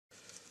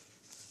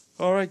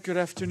All right, good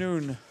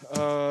afternoon.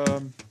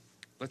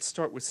 Let's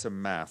start with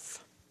some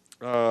math.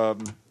 Have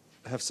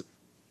some.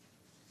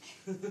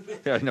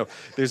 Yeah, I know.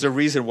 There's a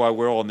reason why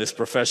we're all in this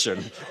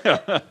profession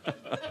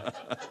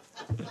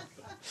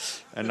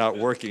and not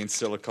working in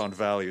Silicon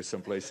Valley or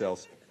someplace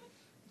else.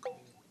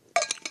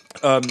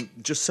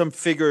 Just some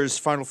figures,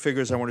 final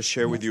figures I want to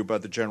share with you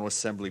about the General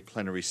Assembly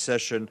plenary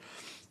session.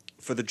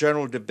 For the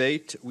general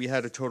debate, we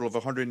had a total of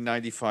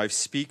 195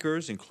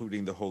 speakers,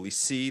 including the Holy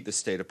See, the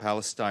State of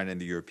Palestine,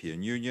 and the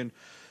European Union.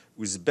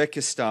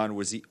 Uzbekistan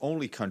was the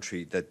only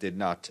country that did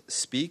not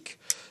speak.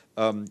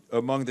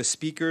 Among the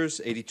speakers,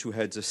 82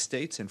 heads of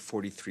states and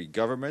 43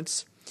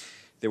 governments.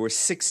 There were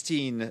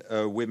 16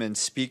 women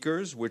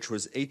speakers, which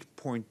was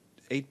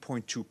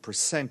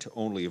 8.2%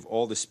 only of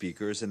all the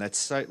speakers, and that's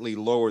slightly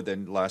lower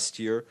than last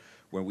year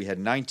when we had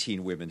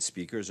 19 women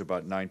speakers,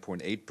 about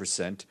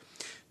 9.8%.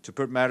 To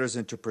put matters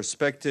into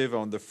perspective,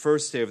 on the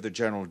first day of the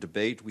general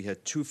debate, we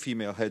had 2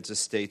 female heads of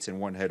states and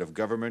 1 head of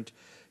government,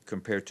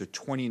 compared to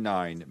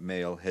 29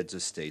 male heads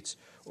of states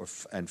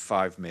and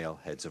 5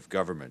 male heads of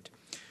government.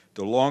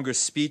 The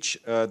longest speech,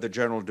 the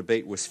general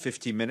debate, was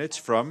 50 minutes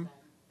from,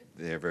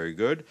 they're very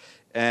good,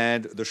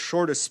 and the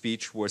shortest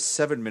speech was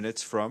 7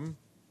 minutes from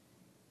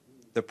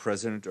the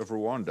president of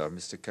Rwanda,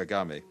 Mr.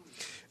 Kagame.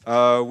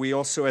 We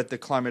also had the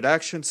Climate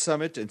Action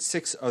Summit and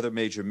 6 other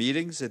major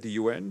meetings at the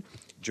UN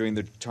during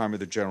the time of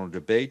the general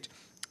debate.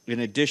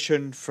 In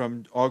addition,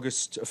 from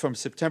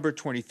September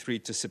 23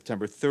 to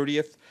September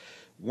 30th,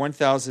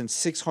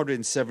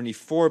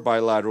 1,674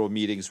 bilateral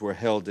meetings were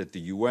held at the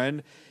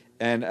UN,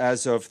 and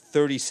as of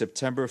 30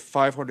 September,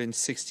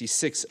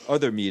 566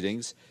 other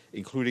meetings,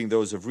 including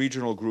those of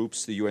regional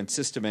groups, the UN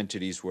system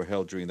entities, were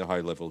held during the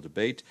high-level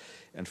debate.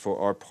 And for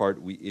our part,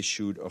 we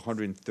issued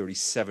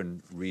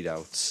 137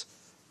 readouts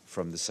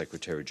from the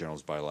Secretary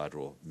General's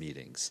bilateral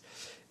meetings.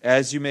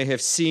 As you may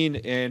have seen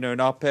in an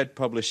op-ed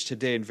published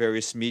today in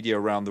various media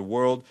around the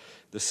world,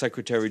 the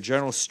Secretary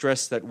General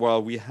stressed that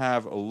while we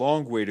have a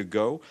long way to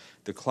go,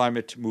 the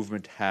climate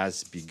movement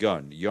has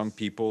begun. Young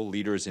people,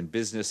 leaders in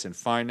business and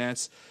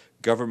finance,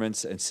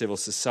 governments and civil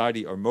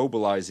society are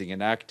mobilizing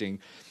and acting,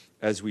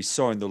 as we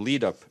saw in the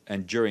lead-up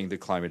and during the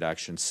Climate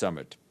Action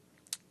Summit.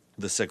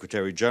 The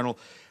Secretary General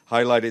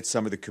highlighted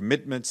some of the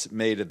commitments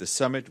made at the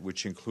summit,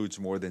 which includes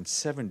more than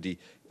 70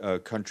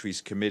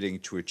 countries committing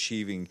to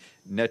achieving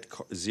net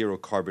zero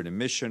carbon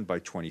emission by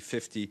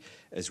 2050,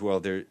 as well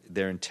as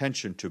their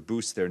intention to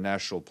boost their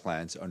national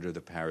plans under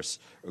the Paris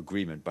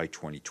Agreement by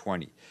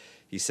 2020.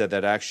 He said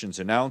that actions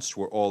announced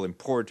were all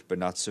important but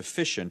not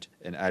sufficient,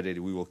 and added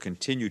we will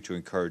continue to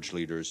encourage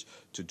leaders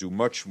to do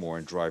much more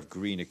and drive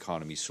green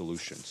economy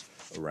solutions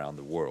around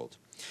the world.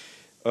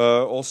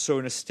 Also,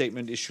 in a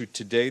statement issued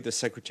today, the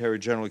Secretary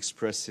General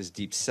expressed his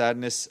deep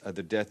sadness at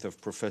the death of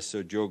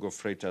Professor Diogo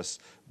Freitas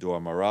do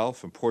Amaral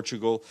from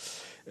Portugal,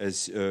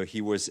 as he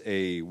was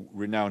a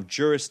renowned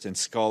jurist and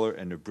scholar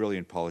and a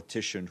brilliant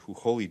politician who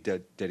wholly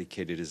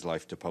dedicated his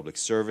life to public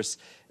service,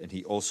 and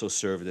he also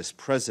served as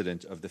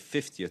president of the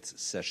 50th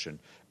session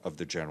of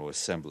the General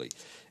Assembly.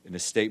 In a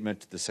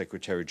statement, the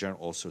Secretary General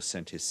also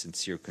sent his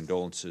sincere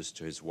condolences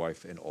to his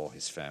wife and all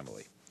his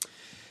family.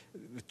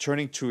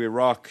 Turning to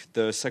Iraq,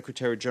 the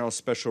Secretary General's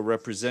Special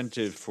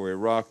Representative for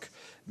Iraq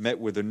met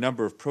with a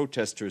number of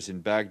protesters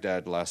in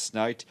Baghdad last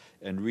night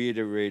and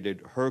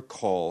reiterated her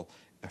call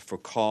for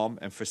calm,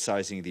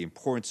 emphasizing the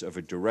importance of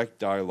a direct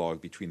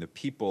dialogue between the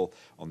people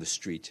on the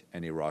street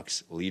and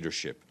Iraq's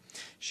leadership.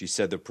 She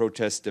said the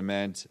protests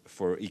demand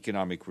for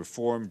economic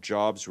reform,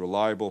 jobs,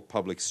 reliable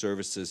public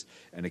services,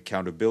 and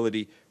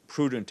accountability,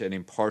 prudent and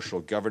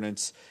impartial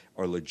governance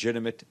are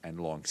legitimate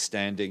and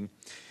long-standing.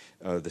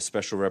 The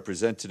Special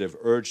Representative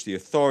urged the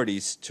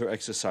authorities to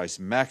exercise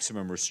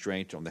maximum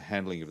restraint on the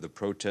handling of the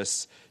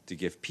protests, to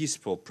give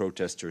peaceful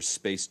protesters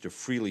space to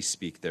freely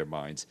speak their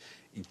minds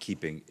in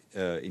keeping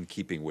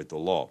with the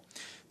law.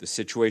 The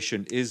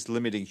situation is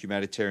limiting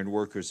humanitarian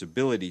workers'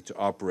 ability to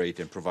operate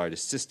and provide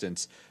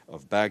assistance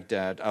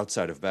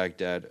outside of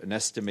Baghdad. An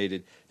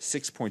estimated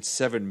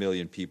 6.7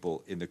 million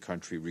people in the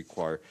country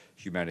require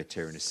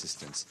humanitarian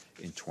assistance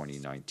in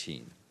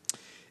 2019.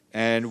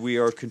 And we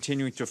are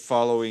continuing to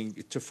follow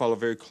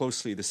very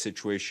closely the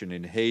situation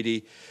in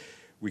Haiti.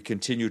 We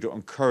continue to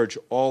encourage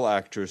all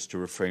actors to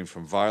refrain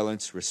from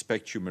violence,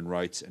 respect human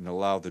rights, and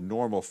allow the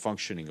normal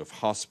functioning of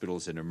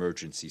hospitals and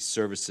emergency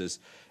services,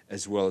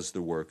 as well as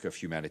the work of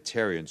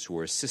humanitarians who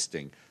are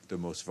assisting the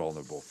most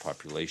vulnerable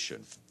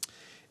population.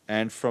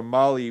 And from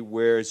Mali,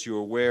 where, as you're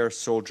aware,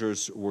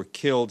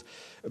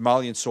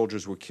 Malian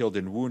soldiers were killed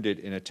and wounded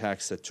in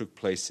attacks that took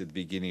place at the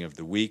beginning of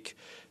the week.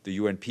 The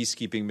UN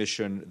peacekeeping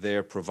mission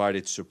there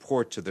provided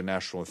support to the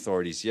national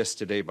authorities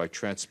yesterday by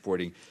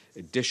transporting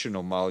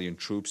additional Malian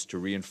troops to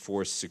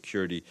reinforce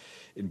security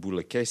in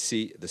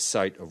Boulakessi, the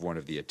site of one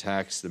of the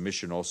attacks. The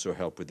mission also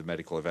helped with the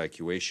medical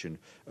evacuation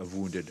of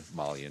wounded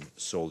Malian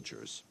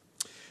soldiers.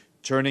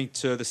 Turning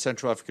to the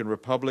Central African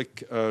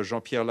Republic,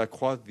 Jean-Pierre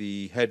Lacroix,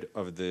 the head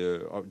of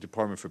the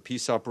Department for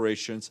Peace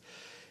Operations,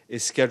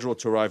 is scheduled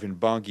to arrive in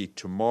Bangui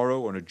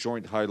tomorrow on a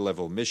joint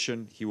high-level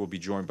mission. He will be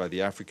joined by the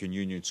African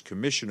Union's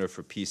Commissioner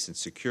for Peace and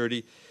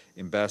Security,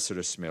 Ambassador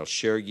Smail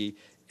Shergi,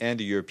 and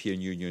the European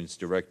Union's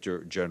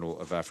Director General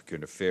of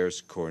African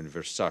Affairs, Corinne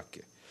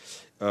Versake.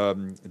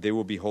 They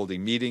will be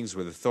holding meetings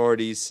with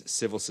authorities,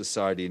 civil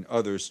society, and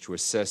others to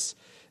assess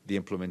the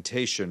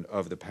implementation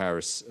of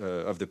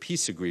the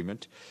peace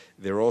agreement.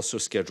 They're also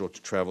scheduled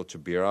to travel to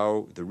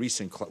Birao,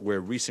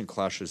 where recent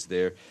clashes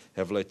there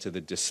have led to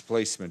the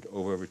displacement of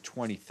over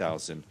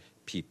 20,000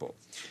 people.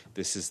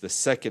 This is the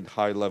second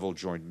high-level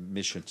joint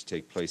mission to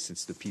take place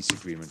since the peace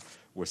agreement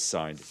was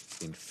signed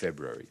in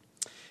February.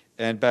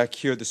 And back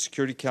here, the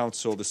Security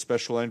Council, the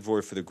Special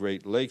Envoy for the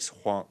Great Lakes,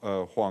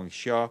 Huang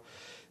Xia,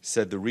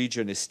 said the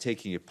region is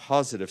taking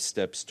positive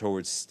steps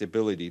towards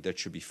stability that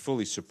should be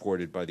fully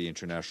supported by the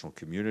international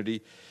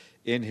community.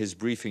 In his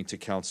briefing to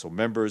Council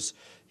members,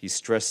 he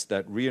stressed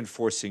that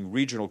reinforcing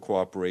regional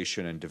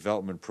cooperation and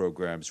development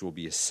programs will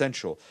be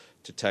essential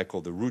to tackle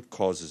the root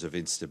causes of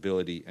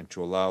instability and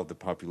to allow the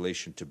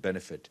population to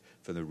benefit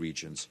from the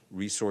region's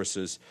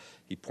resources.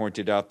 He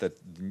pointed out that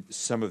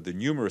some of the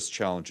numerous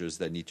challenges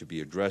that need to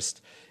be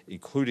addressed,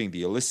 including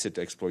the illicit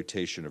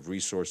exploitation of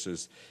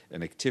resources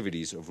and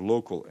activities of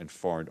local and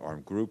foreign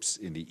armed groups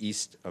in the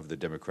east of the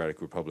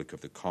Democratic Republic of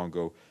the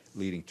Congo,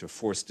 leading to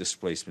forced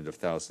displacement of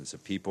thousands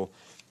of people.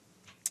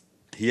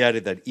 He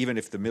added that even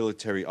if the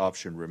military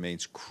option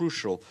remains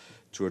crucial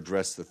to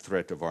address the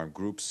threat of armed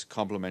groups,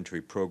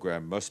 complementary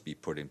program must be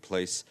put in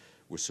place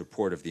with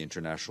support of the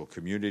international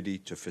community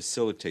to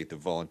facilitate the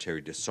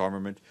voluntary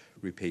disarmament,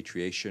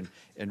 repatriation,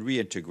 and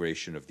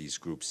reintegration of these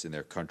groups in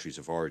their countries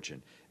of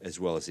origin, as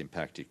well as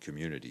impacted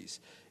communities.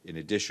 In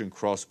addition,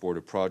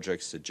 cross-border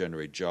projects to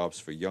generate jobs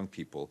for young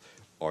people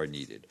are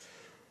needed.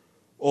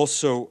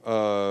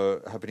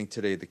 Also happening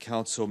today, the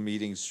Council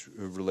meetings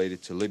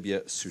related to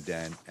Libya,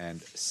 Sudan,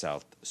 and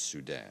South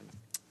Sudan.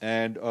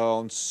 And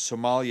on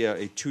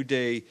Somalia, a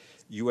two-day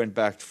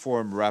UN-backed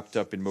forum wrapped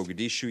up in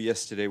Mogadishu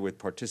yesterday with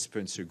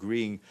participants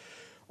agreeing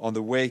on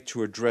the way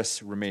to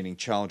address remaining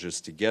challenges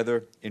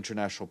together.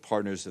 International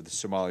partners of the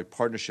Somali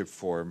Partnership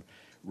Forum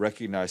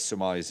recognized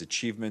Somalia's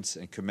achievements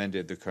and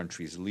commended the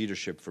country's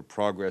leadership for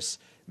progress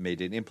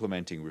made in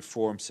implementing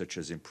reforms such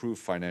as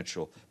improved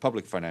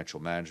public financial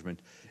management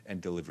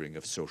and delivering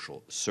of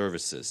social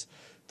services.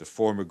 The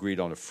forum agreed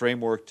on a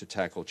framework to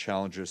tackle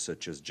challenges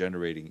such as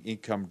generating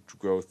income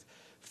growth,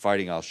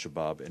 fighting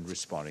al-Shabaab, and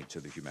responding to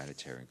the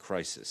humanitarian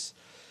crisis.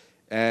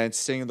 And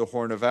staying in the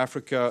Horn of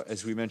Africa,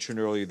 as we mentioned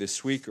earlier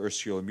this week,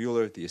 Ursula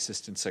Mueller, the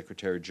Assistant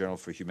Secretary General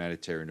for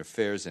Humanitarian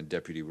Affairs and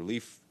Deputy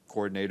Relief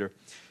Coordinator,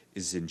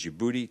 is in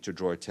Djibouti to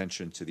draw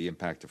attention to the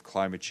impact of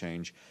climate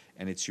change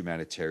and its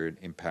humanitarian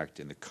impact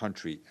in the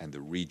country and the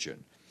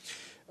region.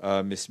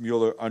 Ms.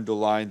 Mueller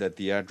underlined that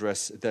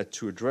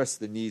to address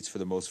the needs for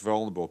the most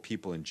vulnerable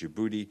people in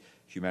Djibouti,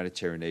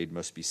 humanitarian aid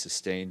must be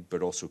sustained,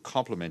 but also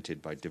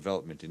complemented by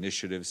development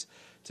initiatives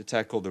to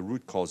tackle the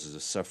root causes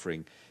of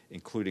suffering,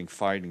 including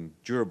finding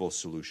durable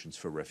solutions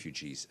for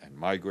refugees and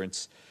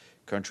migrants.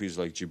 Countries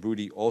like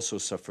Djibouti also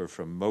suffer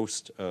from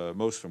most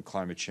from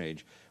climate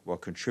change, while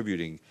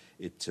contributing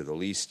it to the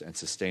least, and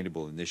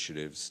sustainable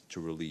initiatives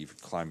to relieve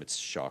climate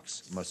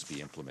shocks must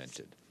be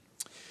implemented.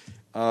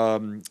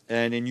 And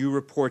a new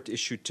report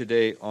issued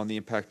today on the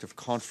impact of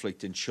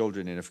conflict in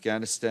children in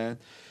Afghanistan.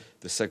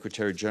 The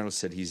Secretary General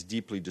said he's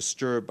deeply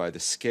disturbed by the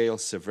scale,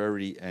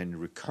 severity, and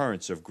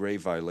recurrence of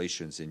grave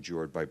violations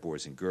endured by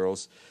boys and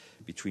girls.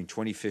 Between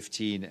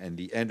 2015 and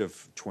the end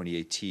of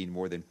 2018,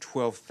 more than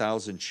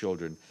 12,000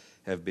 children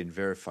have been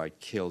verified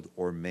killed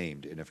or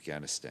maimed in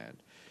Afghanistan.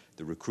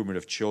 The recruitment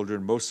of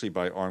children, mostly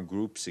by armed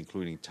groups,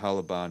 including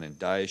Taliban and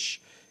Daesh,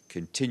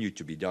 continued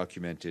to be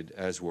documented,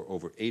 as were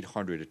over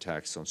 800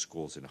 attacks on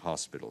schools and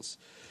hospitals.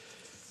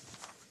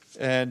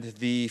 And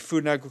the Food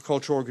and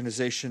Agriculture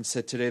Organization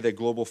said today that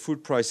global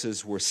food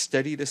prices were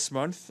steady this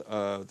month.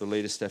 The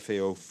latest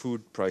FAO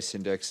food price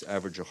index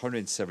averaged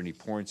 170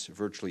 points,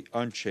 virtually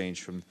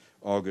unchanged from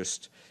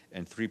August,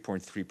 and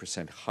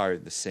 3.3% higher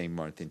than the same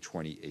month in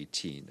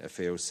 2018.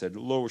 FAO said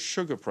lower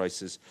sugar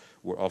prices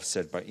were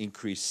offset by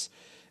increase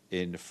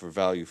for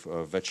value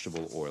of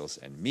vegetable oils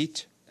and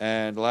meat.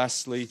 And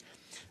lastly,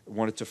 I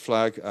wanted to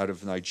flag out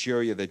of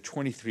Nigeria that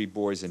 23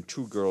 boys and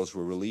 2 girls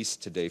were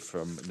released today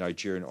from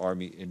Nigerian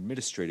Army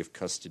administrative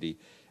custody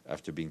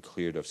after being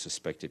cleared of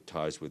suspected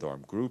ties with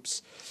armed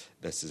groups.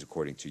 This is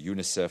according to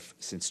UNICEF.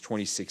 Since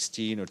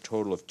 2016, a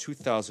total of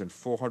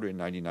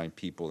 2,499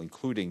 people,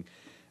 including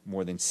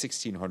more than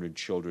 1,600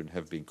 children,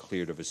 have been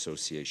cleared of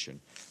association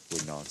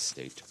with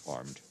non-state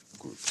armed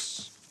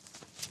groups.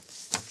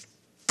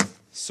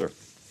 Sir.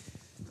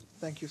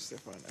 Thank you,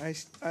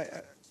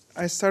 Stéphane.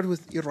 I start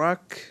with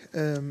Iraq.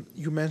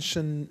 You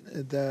mentioned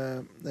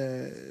the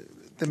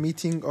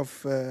meeting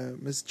of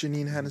Ms.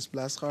 Janine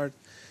Hannes-Blasgaard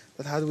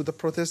that had with the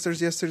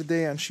protesters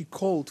yesterday, and she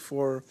called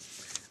for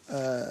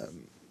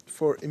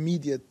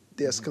immediate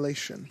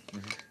de-escalation.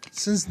 Mm-hmm.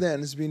 Since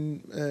then, it's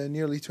been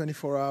nearly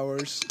 24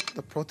 hours.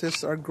 The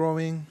protests are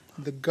growing.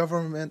 The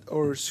government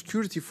or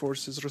security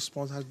forces'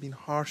 response has been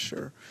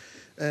harsher.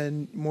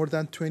 and more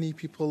than 20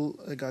 people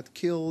got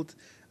killed,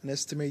 an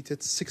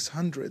estimated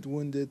 600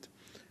 wounded.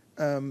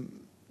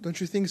 Don't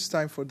you think it's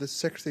time for the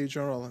Secretary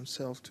General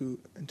himself to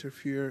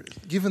interfere,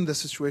 given the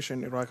situation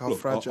in Iraq, how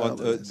fragile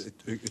it is?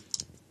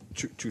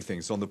 Two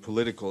things. On the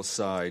political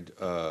side,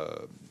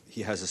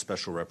 he has a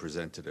special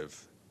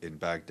representative in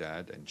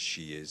Baghdad, and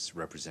she is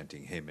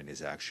representing him in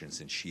his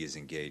actions, and she is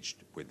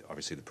engaged with,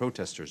 obviously, the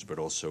protesters, but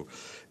also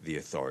the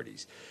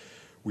authorities.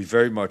 We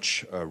very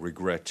much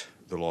regret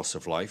the loss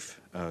of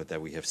life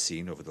that we have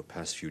seen over the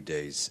past few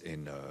days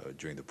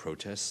during the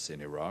protests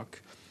in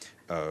Iraq.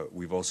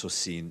 We've also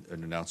seen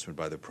an announcement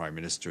by the Prime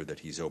Minister that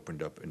he's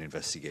opened up an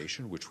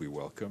investigation, which we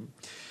welcome.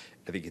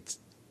 I think it's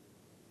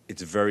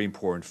very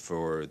important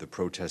for the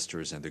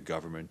protesters and the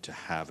government to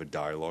have a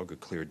dialogue, a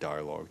clear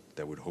dialogue,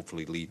 that would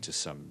hopefully lead to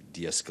some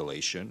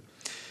de-escalation.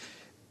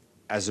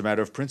 As a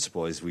matter of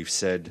principle, as we've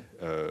said,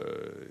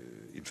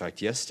 in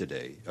fact,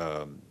 yesterday,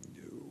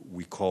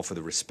 we call for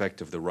the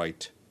respect of the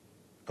right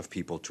of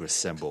people to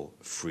assemble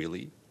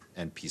freely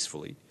and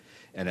peacefully.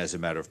 And as a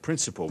matter of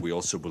principle, we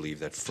also believe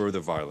that further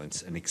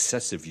violence and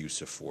excessive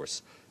use of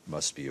force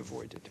must be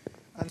avoided.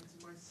 And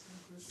my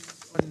second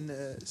question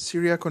on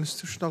Syria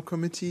Constitutional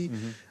Committee,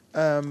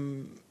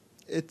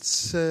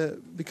 it's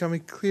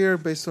becoming clear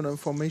based on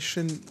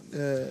information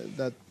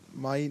that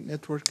my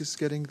network is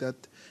getting that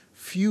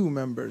few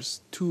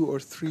members, 2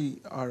 or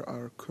 3,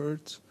 are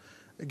Kurds,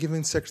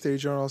 given Secretary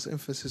General's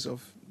emphasis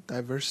of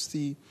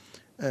diversity.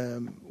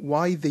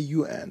 Why the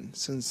UN,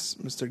 since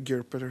Mr.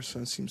 Geir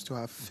Peterson seems to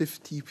have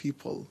 50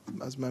 people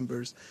as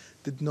members,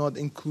 did not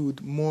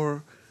include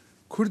more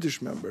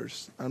Kurdish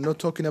members? I'm not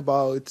talking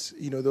about,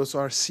 those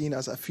are seen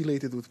as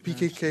affiliated with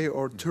PKK,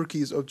 or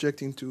Turkey is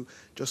objecting to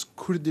just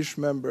Kurdish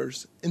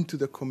members into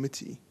the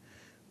committee.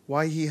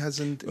 Why he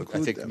hasn't included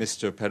them? I think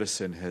Mr.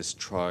 Peterson has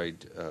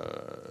tried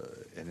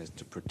and has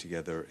to put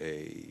together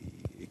a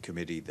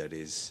committee that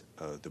is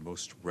the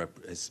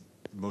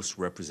most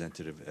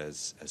representative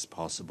as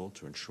possible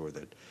to ensure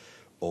that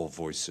all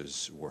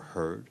voices were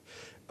heard.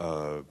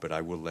 But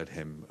I will let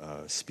him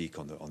speak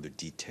on the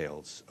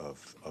details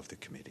of the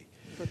committee.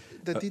 But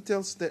the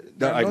details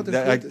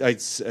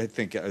I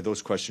think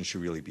those questions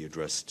should really be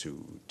addressed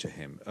to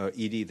him.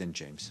 Edie, then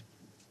James.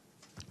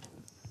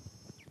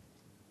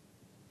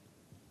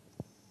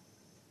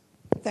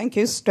 Thank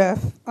you,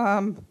 Steph.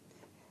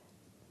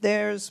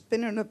 There's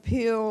been an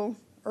appeal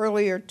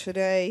earlier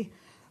today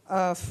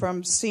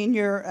from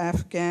senior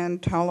Afghan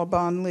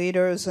Taliban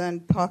leaders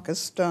and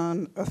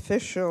Pakistan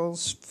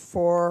officials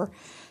for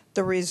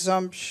the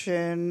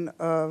resumption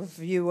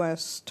of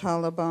U.S.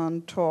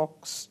 Taliban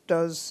talks.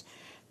 Does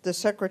the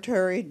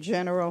Secretary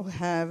General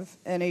have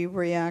any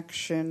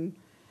reaction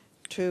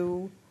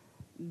to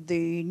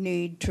the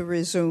need to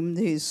resume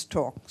these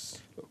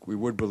talks? Look, we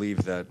would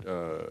believe that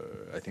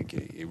I think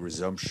a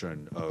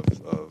resumption of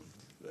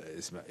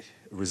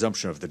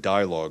the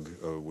dialogue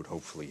would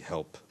hopefully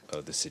help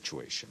the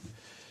situation.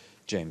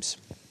 James.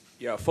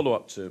 Yeah, a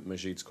follow-up to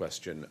Majid's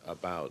question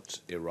about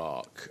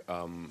Iraq.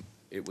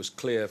 It was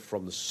clear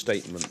from the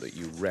statement that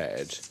you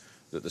read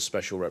that the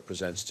special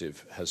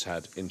representative has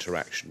had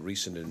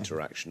recent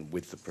interaction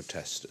with the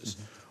protesters.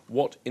 Mm-hmm.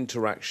 What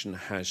interaction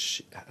has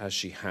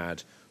she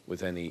had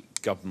with any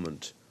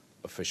government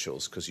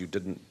officials? Because you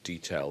didn't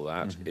detail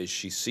that. Mm-hmm. Is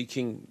she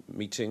seeking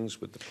meetings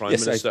with the Prime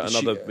Minister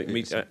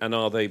and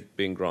are they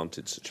being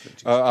granted such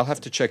meetings? I'll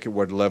have to check at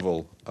what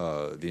level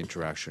the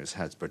interaction has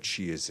had, but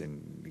she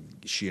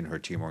and her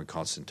team are in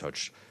constant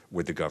touch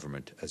with the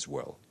government as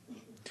well.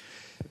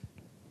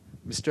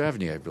 Mr.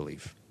 Avni, I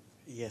believe.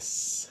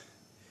 Yes,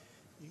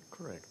 you're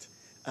correct.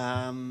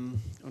 On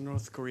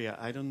North Korea,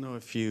 I don't know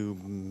if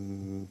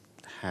you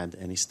had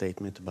any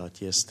statement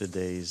about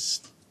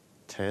yesterday's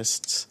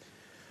tests.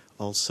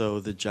 Also,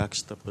 the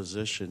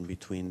juxtaposition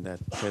between that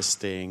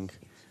testing,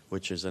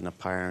 which is an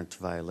apparent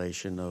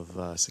violation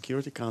of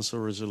Security Council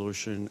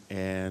resolution,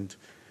 and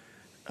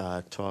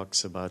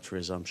talks about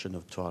resumption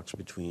of talks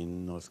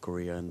between North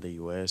Korea and the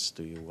U.S.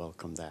 Do you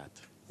welcome that?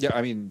 Yeah,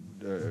 I mean,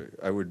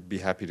 I would be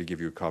happy to give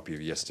you a copy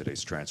of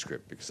yesterday's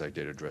transcript because I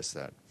did address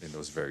that in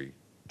those very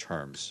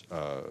terms.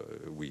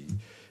 We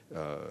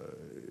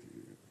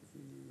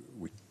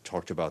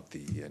talked about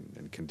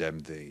and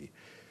condemned the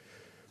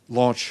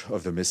launch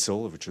of the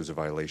missile, which was a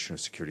violation of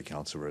Security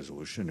Council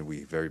resolution, and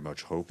we very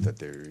much hope that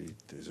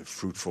there's a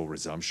fruitful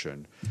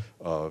resumption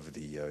of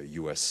the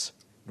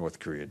U.S.-North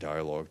Korea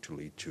dialogue to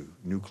lead to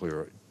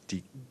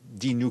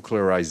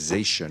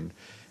denuclearization,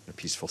 a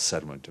peaceful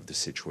settlement of the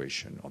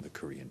situation on the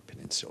Korean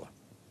Peninsula.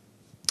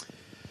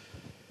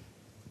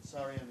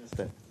 Sorry, I missed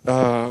that.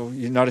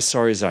 You're not as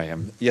sorry as I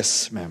am.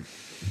 Yes, ma'am.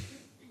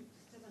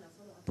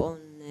 On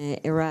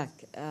Iraq,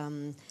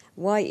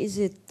 why is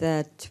it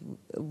that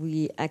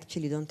we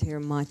actually don't hear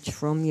much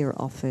from your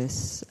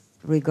office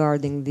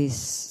regarding this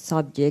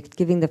subject,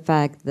 given the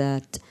fact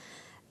that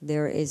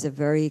there is a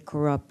very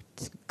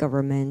corrupt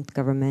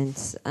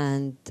governments,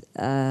 and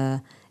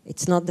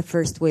it's not the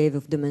first wave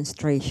of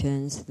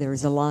demonstrations. There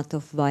is a lot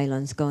of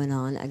violence going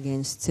on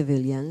against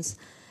civilians.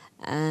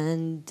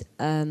 And,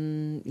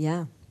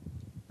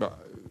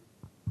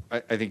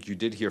 I think you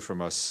did hear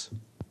from us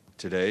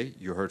today.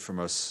 You heard from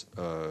us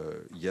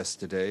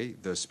yesterday.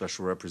 The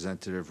special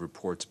representative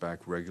reports back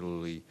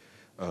regularly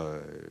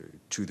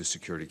to the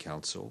Security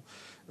Council,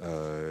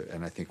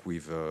 and I think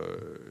we've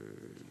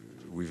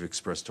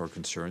expressed our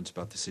concerns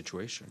about the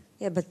situation.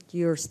 Yeah, but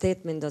your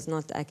statement does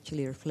not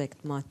actually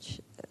reflect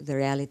much the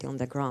reality on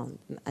the ground.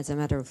 As a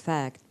matter of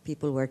fact,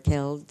 people were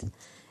killed,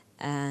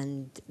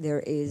 and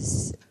there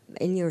is,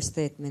 in your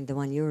statement, the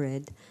one you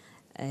read,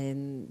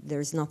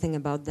 there's nothing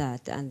about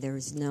that, and there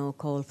is no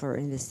call for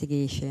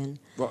investigation.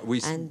 Well,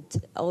 and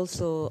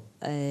also,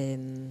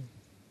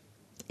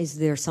 is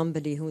there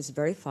somebody who's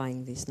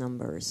verifying these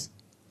numbers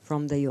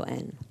from the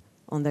UN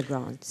on the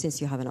ground, since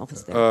you have an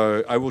office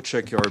there? I will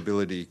check our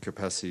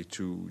capacity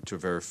to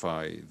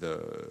verify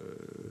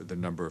the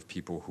number of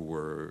people who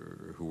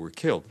were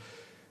killed.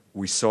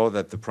 We saw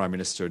that the Prime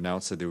Minister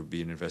announced that there would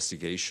be an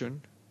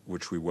investigation,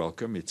 which we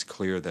welcome. It's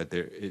clear that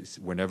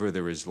whenever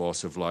there is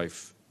loss of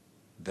life,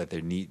 that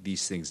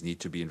these things need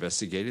to be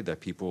investigated,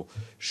 that people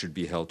should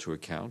be held to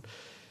account.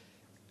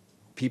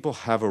 People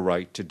have a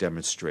right to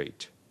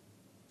demonstrate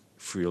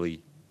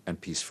freely and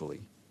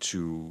peacefully,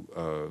 to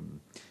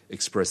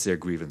express their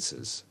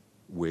grievances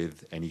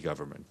with any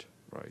government,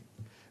 right?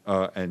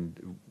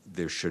 And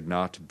there should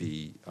not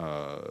be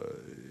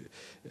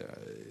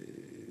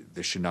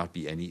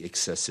any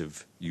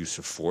excessive use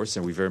of force,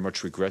 and we very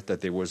much regret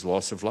that there was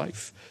loss of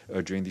life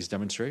during these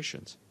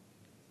demonstrations.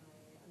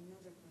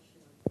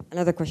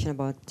 Another question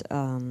about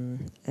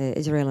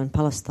Israel and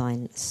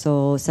Palestine.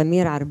 So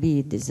Samir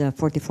Arbid is a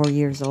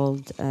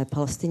 44-year-old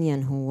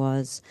Palestinian who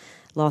was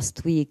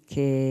last week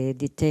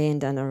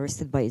detained and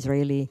arrested by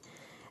Israeli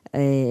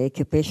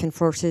occupation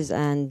forces,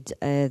 and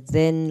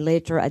then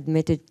later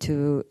admitted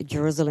to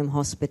Jerusalem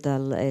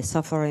hospital,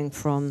 suffering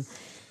from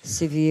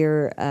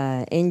severe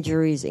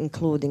injuries,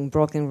 including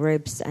broken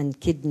ribs and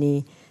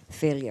kidney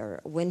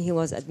failure. When he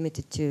was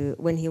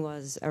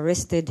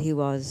arrested, he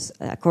was,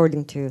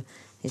 according to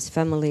his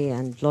family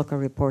and local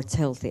reports,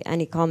 healthy.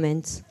 Any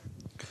comments?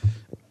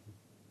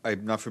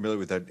 I'm not familiar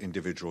with that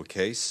individual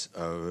case,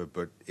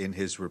 but in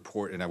his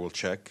report, and I will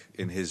check,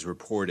 in his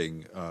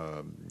reporting,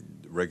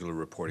 regular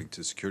reporting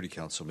to the Security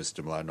Council,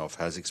 Mr. Mladenov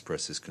has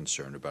expressed his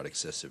concern about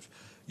excessive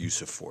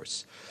use of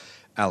force.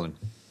 Alan.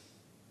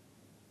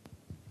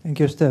 Thank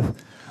you, Steph.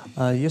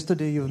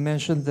 Yesterday you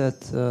mentioned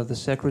that the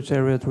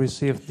Secretariat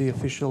received the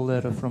official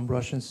letter from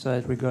Russian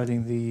side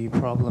regarding the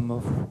problem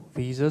of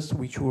visas,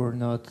 which were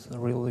not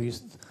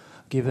released,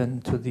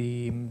 given to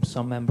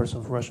some members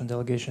of Russian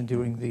delegation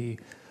during the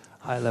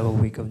high-level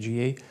week of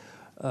GA.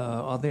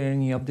 Are there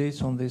any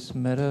updates on this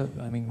matter?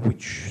 I mean,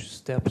 which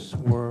steps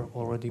were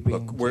already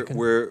being taken?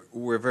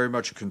 We're very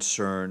much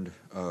concerned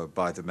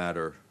by the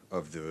matter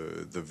of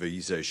the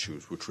visa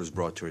issues, which was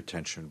brought to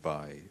attention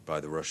by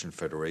the Russian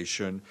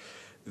Federation.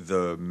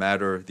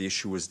 The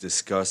issue was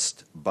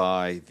discussed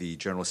by the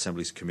General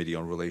Assembly's Committee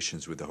on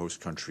Relations with the host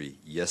country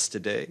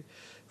yesterday.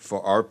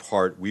 For our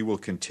part, we will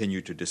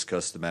continue to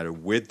discuss the matter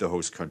with the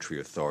host country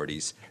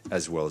authorities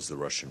as well as the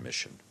Russian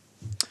mission.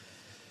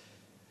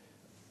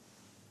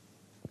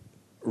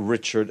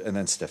 Richard and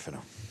then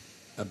Stefano.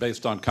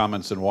 Based on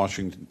comments in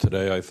Washington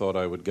today, I thought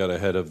I would get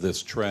ahead of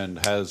this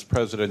trend. Has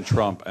President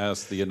Trump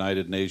asked the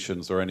United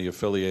Nations or any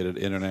affiliated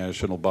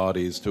international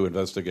bodies to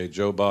investigate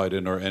Joe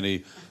Biden or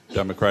any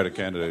Democratic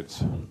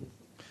candidates?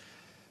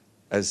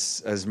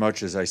 As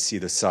much as I see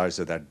the size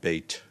of that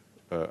bait,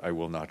 I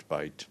will not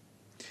bite.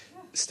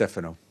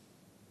 Stefano.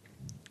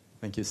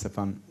 Thank you,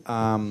 Stéphane.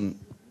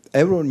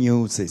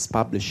 Euronews is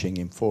publishing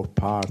in 4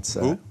 parts.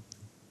 Who?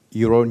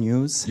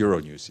 Euronews.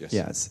 Euronews, yes.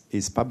 Yes,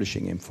 is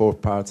publishing in 4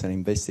 parts an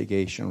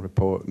investigative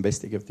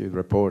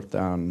report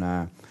on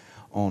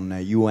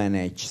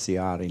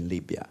UNHCR in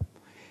Libya.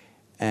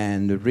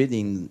 And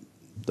reading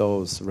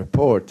those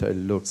reports, it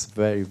looks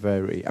very,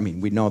 very. I mean,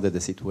 we know that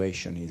the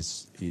situation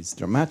is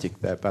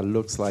dramatic there, but it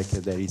looks like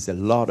there is a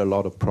lot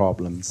of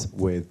problems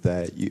with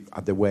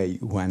the way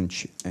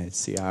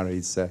UNHCR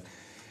is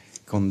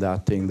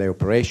conducting the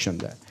operation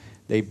there.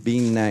 They've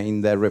been in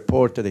the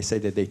report. They say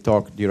that they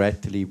talk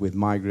directly with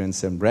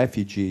migrants and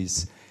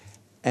refugees,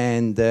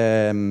 and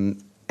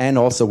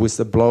also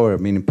whistleblowers.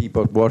 I mean,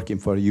 people working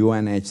for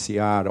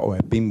UNHCR or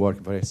have been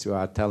working for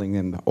UNHCR, telling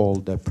them all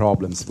the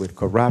problems with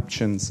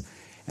corruptions,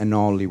 and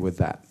only with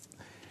that.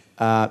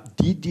 Are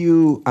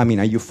you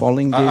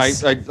following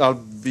this? I'll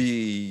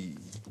be,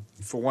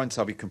 for once,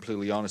 I'll be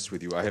completely honest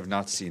with you. I have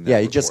not seen that. Yeah,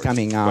 report, it's just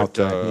coming out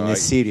in a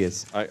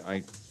series.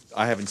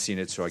 I haven't seen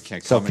it, so I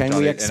can't comment on it. So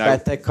can we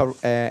expect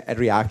a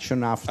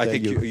reaction after? I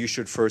think you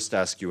should first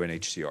ask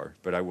UNHCR,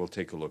 but I will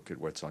take a look at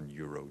what's on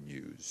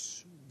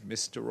Euronews.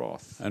 Mr.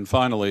 Roth. And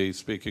finally,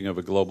 speaking of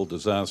a global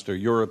disaster,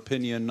 your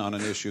opinion on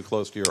an issue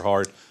close to your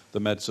heart, the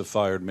Mets have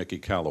fired Mickey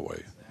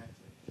Callaway.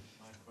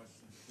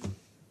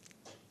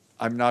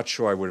 I'm not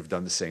sure I would have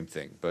done the same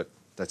thing, but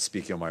that's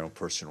speaking on my own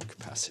personal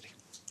capacity.